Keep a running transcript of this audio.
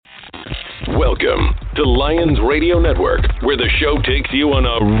Welcome to Lions Radio Network, where the show takes you on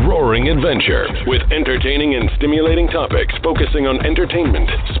a roaring adventure with entertaining and stimulating topics focusing on entertainment,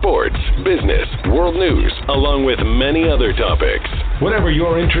 sports, business, world news, along with many other topics. Whatever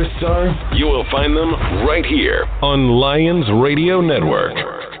your interests are, you will find them right here on Lions Radio Network.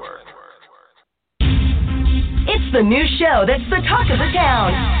 It's the new show that's the talk of the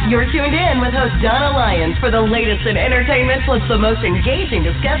town. You're tuned in with host Donna Lyons for the latest in entertainment plus the most engaging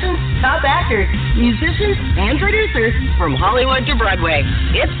discussions, top actors, musicians, and producers from Hollywood to Broadway.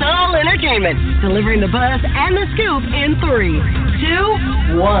 It's all entertainment, delivering the buzz and the scoop in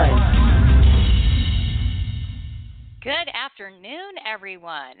 3, 2, 1. Good afternoon,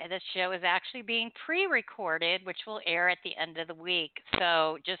 everyone. This show is actually being pre-recorded, which will air at the end of the week.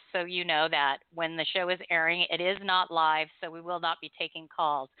 So just so you know that when the show is airing, it is not live, so we will not be taking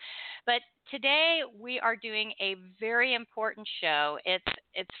calls. But today we are doing a very important show.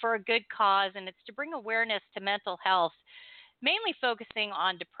 It's for a good cause, and it's to bring awareness to mental health, mainly focusing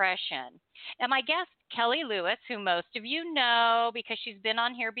on depression. And my guest, Kelly Lewis, who most of you know because she's been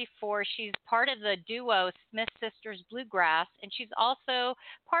on here before, she's part of the duo Smith Sisters Bluegrass, and she's also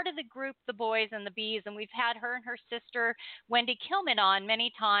part of the group The Boys and the Bees, and we've had her and her sister Wendy Kilman on many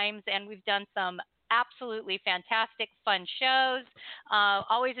times, and we've done some absolutely fantastic, fun shows.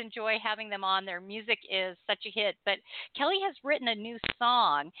 Always enjoy having them on. Their music is such a hit. But Kelly has written a new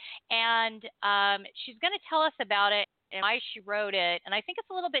song, and she's going to tell us about it and why she wrote it. And I think it's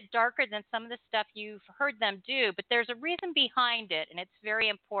a little bit darker than some of the stuff you've heard them do, but there's a reason behind it, and it's very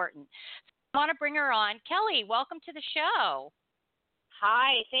important. So I want to bring her on. Kelly, welcome to the show.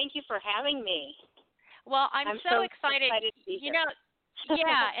 Hi, thank you for having me. Well, I'm so excited. To be here.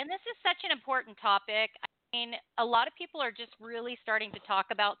 Yeah, and this is such an important topic. I mean, a lot of people are just really starting to talk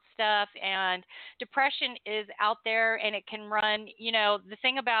about stuff, and depression is out there, and it can run, the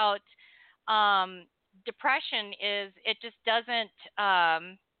thing about depression is it just doesn't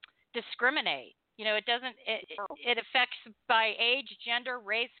discriminate. It affects by age, gender,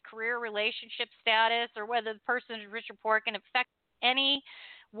 race, career, relationship status, or whether the person is rich or poor. It can affect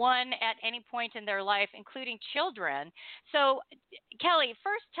anyone at any point in their life, including children. So, Kelly,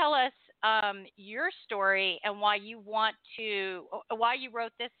 first tell us your story and why you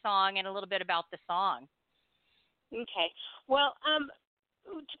wrote this song and a little bit about the song. Okay. Well,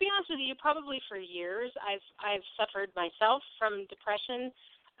 to be honest with you, probably for years I've suffered myself from depression.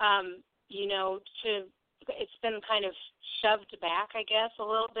 It's been kind of shoved back, I guess, a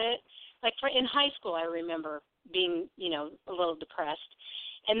little bit. Like in high school, I remember being, a little depressed,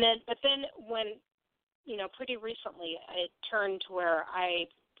 but then when, pretty recently, it turned to where I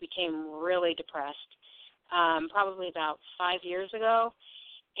became really depressed, probably about 5 years ago,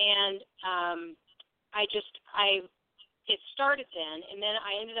 and it started then, and then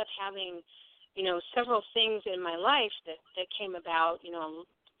I ended up having, several things in my life that came about,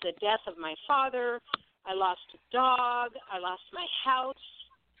 the death of my father, I lost a dog, I lost my house,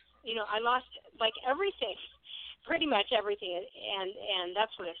 I lost, like, everything, pretty much everything, and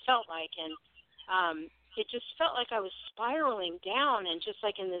that's what it felt like, and it just felt like I was spiraling down and just,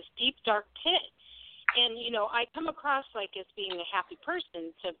 like, in this deep, dark pit, and, I come across, like, as being a happy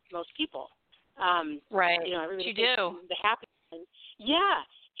person to most people. Right. Everybody you do. The happy one. Yeah.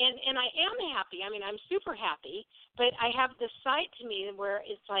 And I am happy. I mean, I'm super happy, but I have this side to me where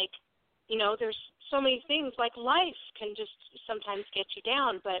it's like, there's so many things, like life can just sometimes get you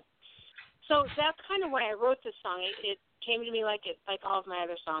down. But so that's kind of why I wrote this song. It came to me like all of my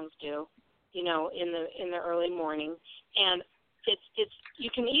other songs do, in the early morning. And it's you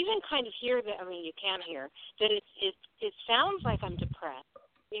can even kind of hear that. I mean, you can hear that it sounds like I'm depressed.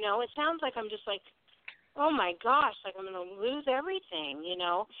 It sounds like I'm just like, oh my gosh, like I'm going to lose everything,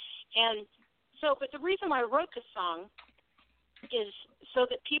 And so, but the reason why I wrote this song is so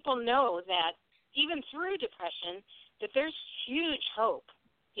that people know that even through depression, that there's huge hope.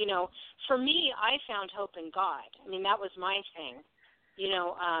 For me, I found hope in God. I mean, that was my thing.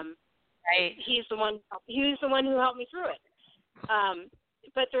 Right. He's the one who helped me through it.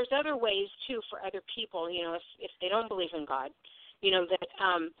 But there's other ways too for other people, if they don't believe in God.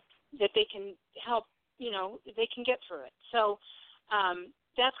 That they can help, they can get through it. So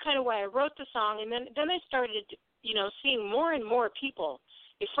that's kind of why I wrote the song. And then I started, seeing more and more people,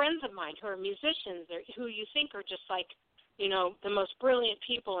 friends of mine who are musicians, or who you think are just like, the most brilliant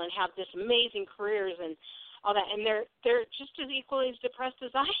people and have this amazing careers and all that. And they're just as equally as depressed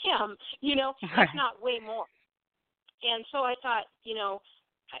as I am, if not way more. And so I thought,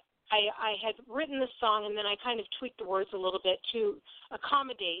 I had written this song, and then I kind of tweaked the words a little bit to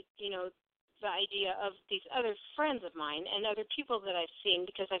accommodate, the idea of these other friends of mine and other people that I've seen,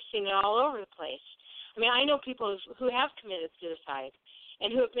 because I've seen it all over the place. I mean, I know people who have committed suicide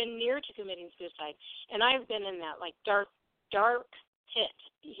and who have been near to committing suicide, and I've been in that like dark pit,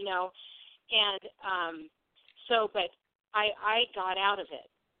 you know. And but I got out of it,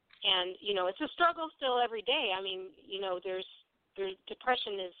 and you know, it's a struggle still every day. I mean, you know, there's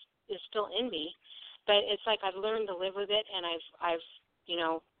depression is still in me, but it's like I've learned to live with it, and I've you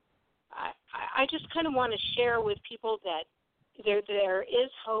know, I just kind of want to share with people that there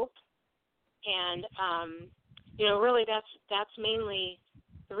is hope, and you know, really that's mainly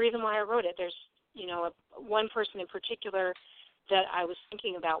the reason why I wrote it. There's, you know, one person in particular that I was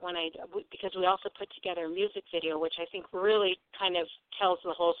thinking about because we also put together a music video, which I think really kind of tells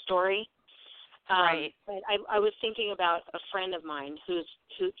the whole story. Right. But I was thinking about a friend of mine who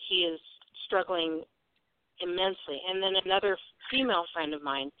he is struggling immensely, and then another female friend of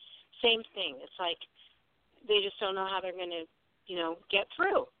mine, same thing. It's like they just don't know how they're going to, you know, get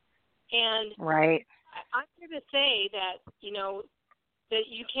through. And right. I'm here to say that, you know, that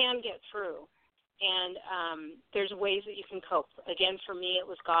you can get through. And there's ways that you can cope. Again, for me, it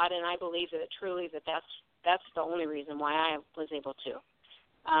was God, and I believe that truly that's the only reason why I was able to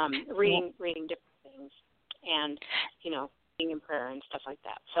reading different things, and you know, being in prayer and stuff like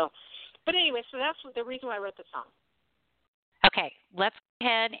that. So, but anyway, so that's the reason why I wrote the song. Okay, let's go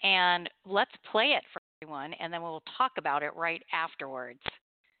ahead and let's play it for everyone, and then we'll talk about it right afterwards.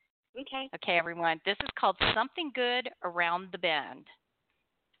 Okay. Okay, everyone. This is called Something Good Around the Bend.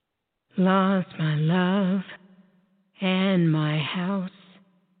 Lost my love and my house,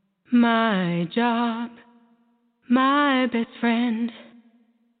 my job, my best friend.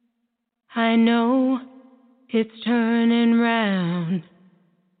 I know it's turning round,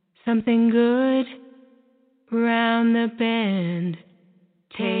 something good round the bend.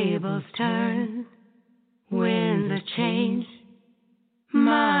 Tables turn, winds are change.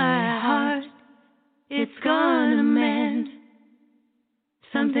 My heart, it's gonna mend.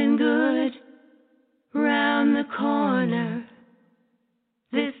 Something good round the corner.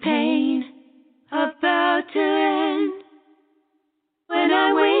 This pain about to end. When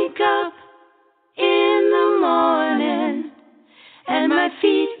I wake up in the morning and my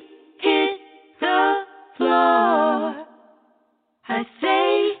feet hit the floor, I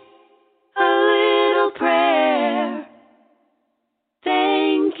say a little prayer.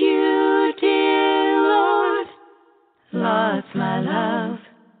 Thank you, dear Lord. Lost my love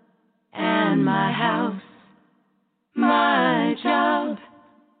and my house, my job,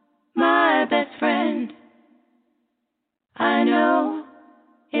 my best friend. I know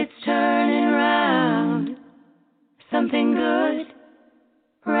it's turning round, something good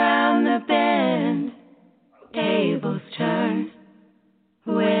round the bend. Tables turn,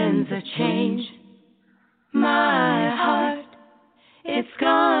 winds are change. My heart, it's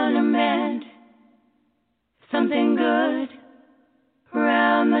gonna mend. Something good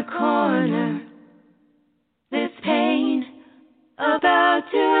round the corner. This pain about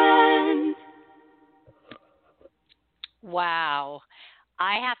to end. Wow.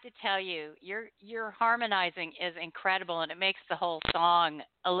 I have to tell you, your harmonizing is incredible, and it makes the whole song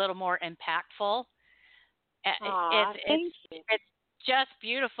a little more impactful. Thank you. It's just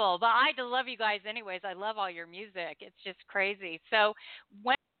beautiful. But I love you guys anyways. I love all your music. It's just crazy. So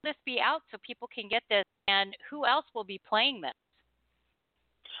when will this be out so people can get this, and who else will be playing this?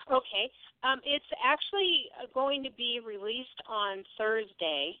 Okay. It's actually going to be released on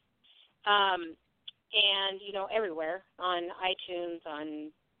Thursday, and, you know, everywhere, on iTunes,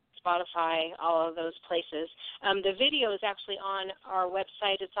 on Spotify, all of those places. The video is actually on our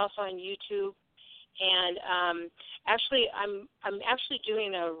website. It's also on YouTube. And actually, I'm actually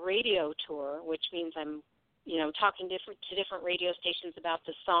doing a radio tour, which means I'm, you know, talking to different radio stations about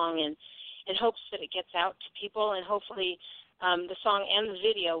the song, and in hopes that it gets out to people, and hopefully the song and the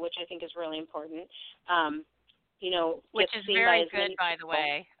video, which I think is really important, you know, which is very good, by the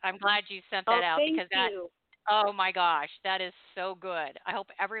way. I'm glad you sent that out, because that. Oh my gosh, that is so good. I hope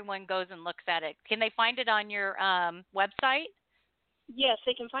everyone goes and looks at it. Can they find it on your website? Yes,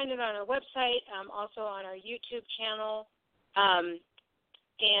 they can find it on our website, also on our YouTube channel.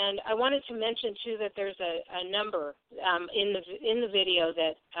 And I wanted to mention too that there's a number in the video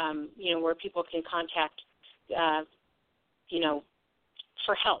that you know, where people can contact, you know,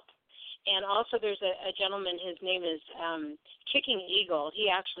 for help. And also there's a gentleman, his name is Kicking Eagle. He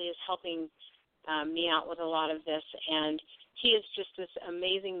actually is helping me out with a lot of this, and he is just this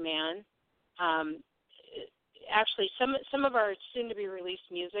amazing man. Actually, some of our soon-to-be-released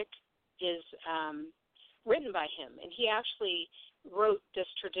music is written by him, and he actually wrote this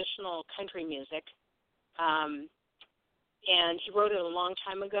traditional country music. And he wrote it a long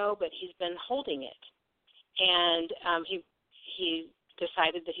time ago, but he's been holding it. And he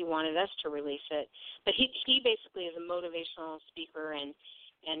decided that he wanted us to release it. But he basically is a motivational speaker, and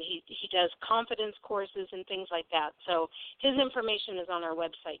he does confidence courses and things like that. So his information is on our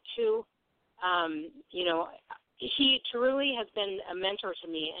website too. He truly has been a mentor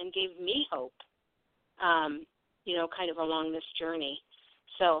to me and gave me hope, kind of along this journey.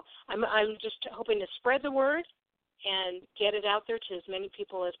 So I'm just hoping to spread the word and get it out there to as many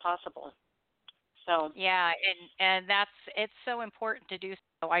people as possible. So yeah, and it's so important to do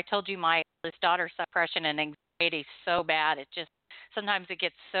so. I told you my oldest daughter's depression and anxiety so bad. Sometimes it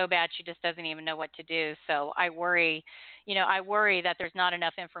gets so bad she just doesn't even know what to do. So I worry that there's not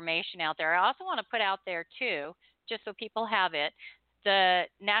enough information out there. I also want to put out there too, just so people have it, the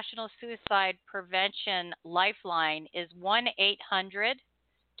National Suicide Prevention Lifeline is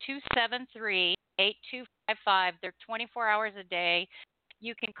 1-800-273-8255. They're 24 hours a day.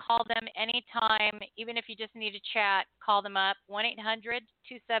 You can call them anytime, even if you just need to chat, call them up,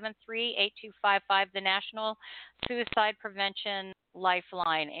 1-800-273-8255, the National Suicide Prevention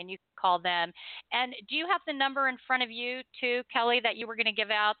Lifeline, and you can call them. And do you have the number in front of you, too, Kelly, that you were going to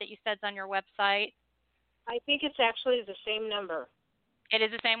give out that you said's on your website? I think it's actually the same number. It is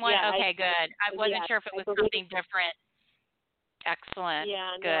the same one? Yeah, okay, good. I wasn't sure if it was something different. Excellent.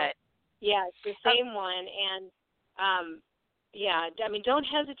 Yeah, good. Yeah, it's the same one. And, don't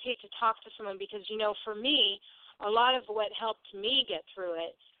hesitate to talk to someone because, for me, a lot of what helped me get through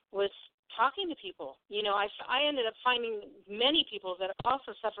it was talking to people. I ended up finding many people that are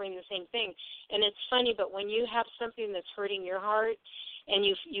also suffering the same thing. And it's funny, but when you have something that's hurting your heart and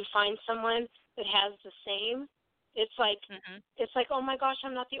you find someone that has the same, it's like, oh my gosh,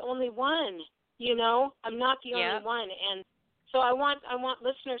 I'm not the only one. I'm not the only one. And so I want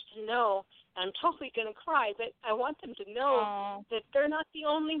listeners to know, I'm totally going to cry, but I want them to know that they're not the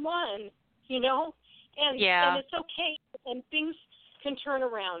only one, and it's okay, and things can turn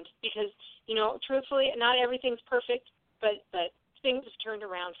around because, truthfully, not everything's perfect, but things have turned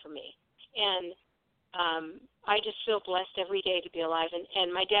around for me. And I just feel blessed every day to be alive.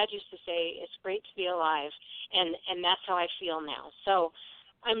 And my dad used to say, it's great to be alive, and that's how I feel now. So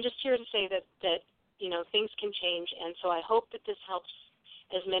I'm just here to say that things can change, and so I hope that this helps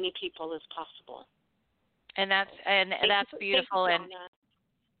as many people as possible. And that's beautiful. And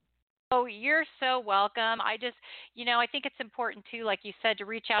oh, you're so welcome. I just, I think it's important too, like you said, to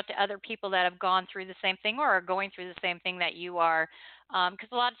reach out to other people that have gone through the same thing or are going through the same thing that you are, because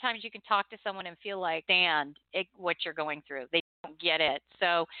a lot of times you can talk to someone and feel like what you're going through. They don't get it.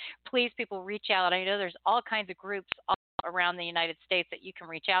 So please, people, reach out. I know there's all kinds of groups all around the United States that you can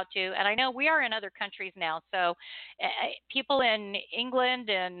reach out to. And I know we are in other countries now. So people in England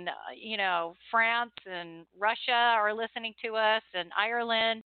and, France and Russia are listening to us, and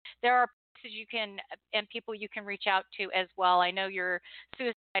Ireland. There are places and people you can reach out to as well. I know your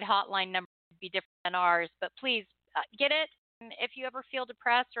suicide hotline number would be different than ours, but please get it. And if you ever feel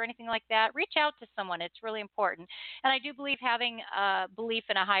depressed or anything like that, reach out to someone. It's really important. And I do believe having a belief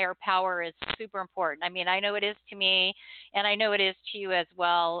in a higher power is super important. I mean, I know it is to me, and I know it is to you as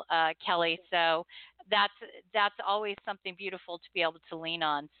well, Kelly. So that's always something beautiful to be able to lean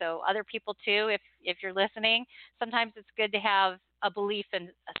on. So other people too, if you're listening, sometimes it's good to have a belief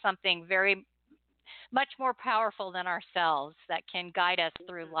in something very much more powerful than ourselves that can guide us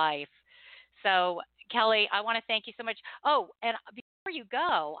through life. So Kelly, I want to thank you so much. Oh, and before you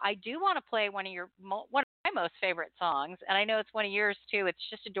go, I do want to play one of my most favorite songs, and I know it's one of yours too. It's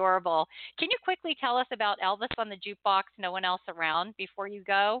just adorable. Can you quickly tell us about Elvis on the Jukebox, No One Else Around, before you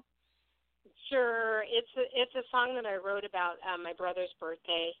go? Sure. It's a song that I wrote about my brother's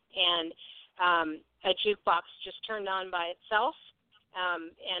birthday, and a jukebox just turned on by itself,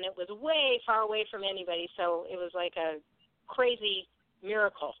 and it was way far away from anybody, so it was like a crazy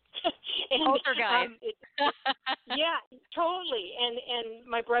miracle. And, Poltergeist. Yeah, totally. And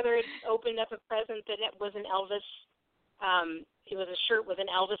my brother had opened up a present that it was an Elvis. It was a shirt with an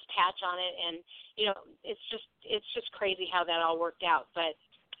Elvis patch on it, and it's just crazy how that all worked out. But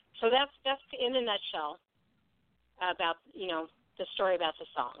so that's in a nutshell about the story about the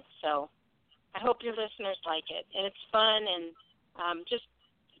song. So I hope your listeners like it, and it's fun, and just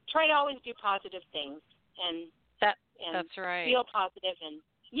try to always do positive things and that's right. Feel positive, and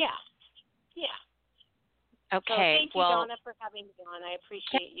yeah. Okay. So thank you, Donna, for having me on. I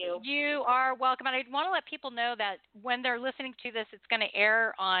appreciate you. You are welcome. And I want to let people know that when they're listening to this, it's going to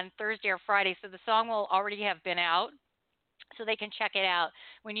air on Thursday or Friday, so the song will already have been out. so they can check it out.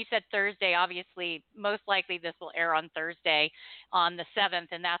 When you said Thursday, obviously, most likely this will air on Thursday on the 7th,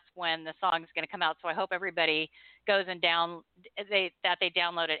 and that's when the song is going to come out. So I hope everybody goes and they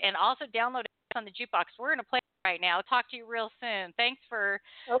download it. And also download it on the jukebox. We're going to play it right now. Talk to you real soon. Thanks for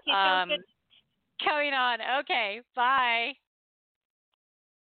Okay, sounds good. coming on. Okay, bye.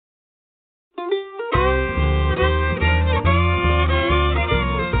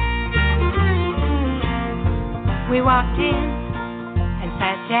 We walked in and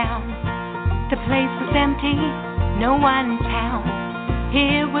sat down. The place was empty, no one in town.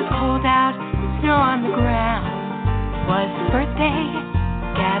 It was cold out, snow on the ground. Was his birthday,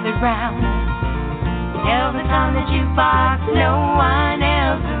 gathered round. Elvis on the jukebox, no one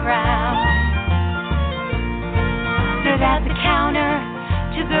else around. Stood at the counter,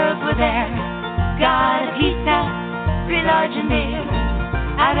 two girls were there. Got a pizza, 3 large and beer.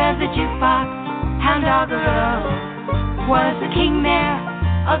 Out of the jukebox, hound dog arose. Was the king there?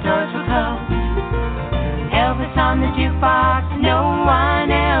 All doors were closed. Elvis on the jukebox, no one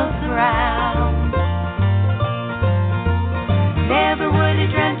else around. Never would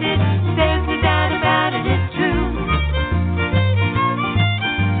have dreamt it, there's no doubt about it, it's true.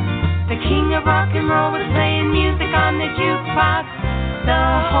 The king of rock and roll was playing music on the jukebox the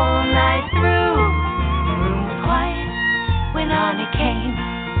whole night through. The room was quiet when on it came.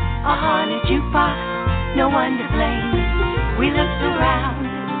 A haunted jukebox, no one to blame. We looked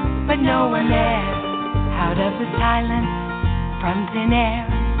around, but no one there. Out of the silence, from thin air.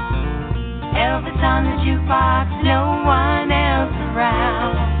 Elvis on the jukebox, no one else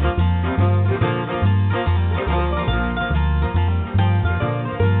around.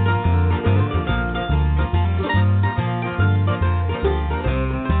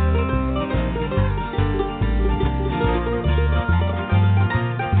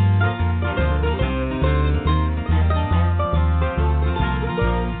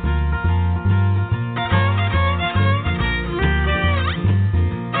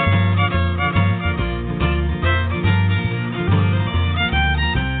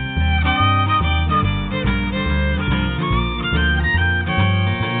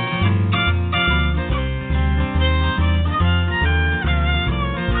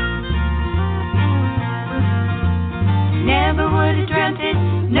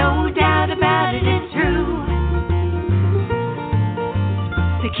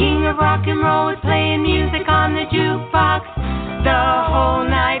 Rock and roll was playing music on the jukebox the whole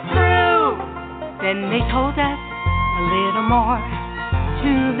night through. Then they told us a little more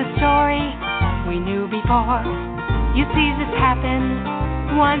to the story we knew before. You see, this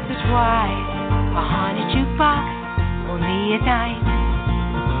happened once or twice. A haunted jukebox, only at night.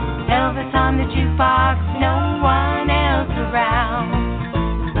 Elvis on the jukebox, no one else around.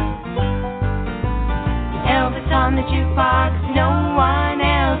 Elvis on the jukebox, no one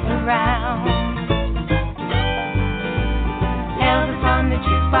else around. Elvis on the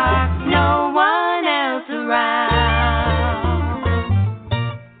jukebox, no one else around.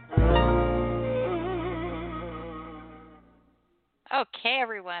 Okay,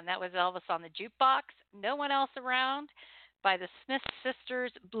 everyone, that was Elvis on the Jukebox, No One Else Around by the Smith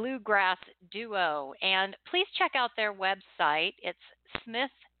Sisters Bluegrass Duo. And please check out their website. It's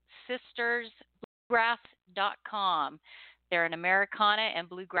smithsistersbluegrass.com. They're an Americana and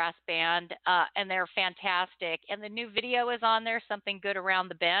bluegrass band, and they're fantastic. And the new video is on there, Something Good Around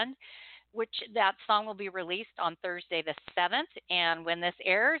the Bend, which that song will be released on Thursday the 7th. And when this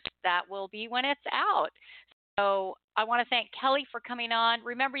airs, that will be when it's out. So I want to thank Kelly for coming on.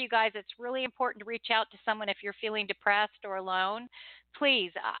 Remember, you guys, it's really important to reach out to someone if you're feeling depressed or alone.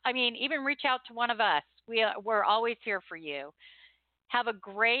 Please, I mean, even reach out to one of us. We're always here for you. Have a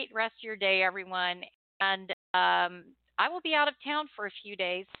great rest of your day, everyone. And I will be out of town for a few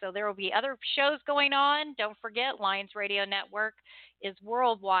days, so there will be other shows going on. Don't forget, Lions Radio Network is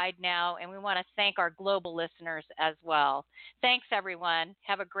worldwide now, and we want to thank our global listeners as well. Thanks, everyone.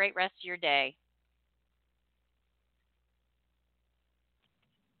 Have a great rest of your day.